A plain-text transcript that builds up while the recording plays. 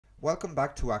Welcome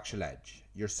back to Actualedge,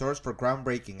 your source for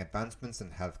groundbreaking advancements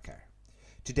in healthcare.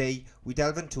 Today, we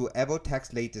delve into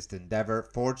Evotec's latest endeavour,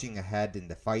 forging ahead in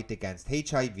the fight against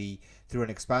HIV through an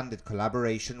expanded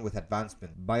collaboration with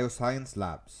advancement BioScience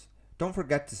labs. Don't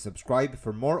forget to subscribe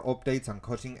for more updates on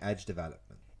cutting-edge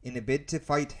development. In a bid to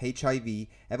fight HIV,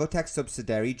 Evotec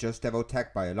subsidiary Just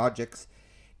Evotec Biologics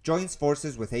joins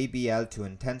forces with ABL to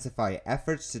intensify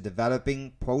efforts to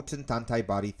developing potent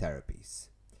antibody therapies.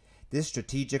 This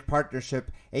strategic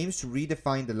partnership aims to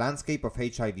redefine the landscape of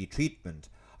HIV treatment,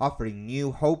 offering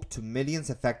new hope to millions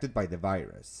affected by the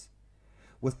virus.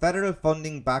 With federal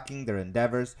funding backing their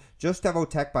endeavours, Just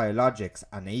Evotec Biologics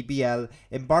and ABL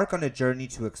embark on a journey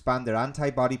to expand their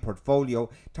antibody portfolio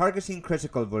targeting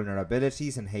critical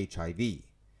vulnerabilities in HIV.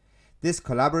 This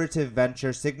collaborative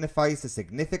venture signifies a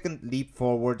significant leap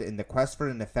forward in the quest for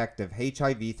an effective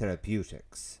HIV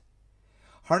therapeutics.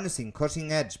 Harnessing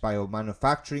cutting-edge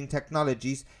biomanufacturing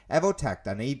technologies, Evotec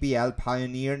and ABL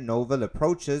pioneer novel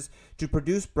approaches to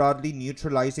produce broadly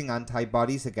neutralizing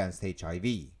antibodies against HIV.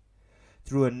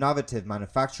 Through innovative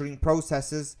manufacturing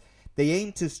processes, they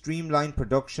aim to streamline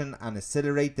production and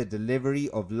accelerate the delivery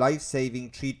of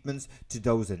life-saving treatments to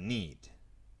those in need.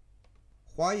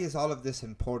 Why is all of this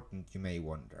important, you may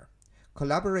wonder?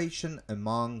 Collaboration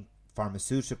among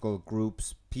pharmaceutical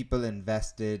groups, people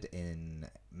invested in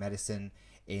medicine,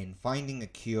 in finding a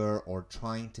cure or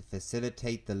trying to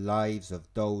facilitate the lives of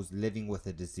those living with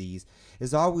a disease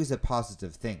is always a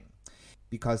positive thing,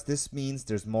 because this means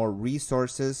there's more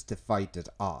resources to fight it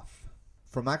off.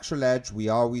 From Actualedge, we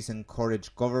always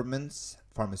encourage governments,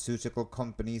 pharmaceutical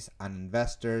companies and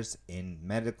investors in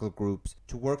medical groups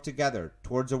to work together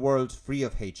towards a world free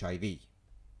of HIV.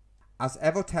 As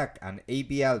Evotec and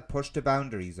ABL push the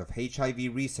boundaries of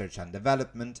HIV research and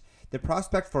development, the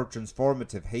prospect for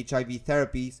transformative HIV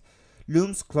therapies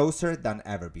looms closer than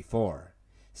ever before.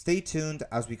 Stay tuned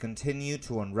as we continue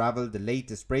to unravel the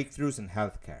latest breakthroughs in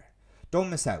healthcare. Don't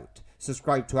miss out.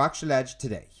 Subscribe to Actualedge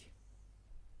today.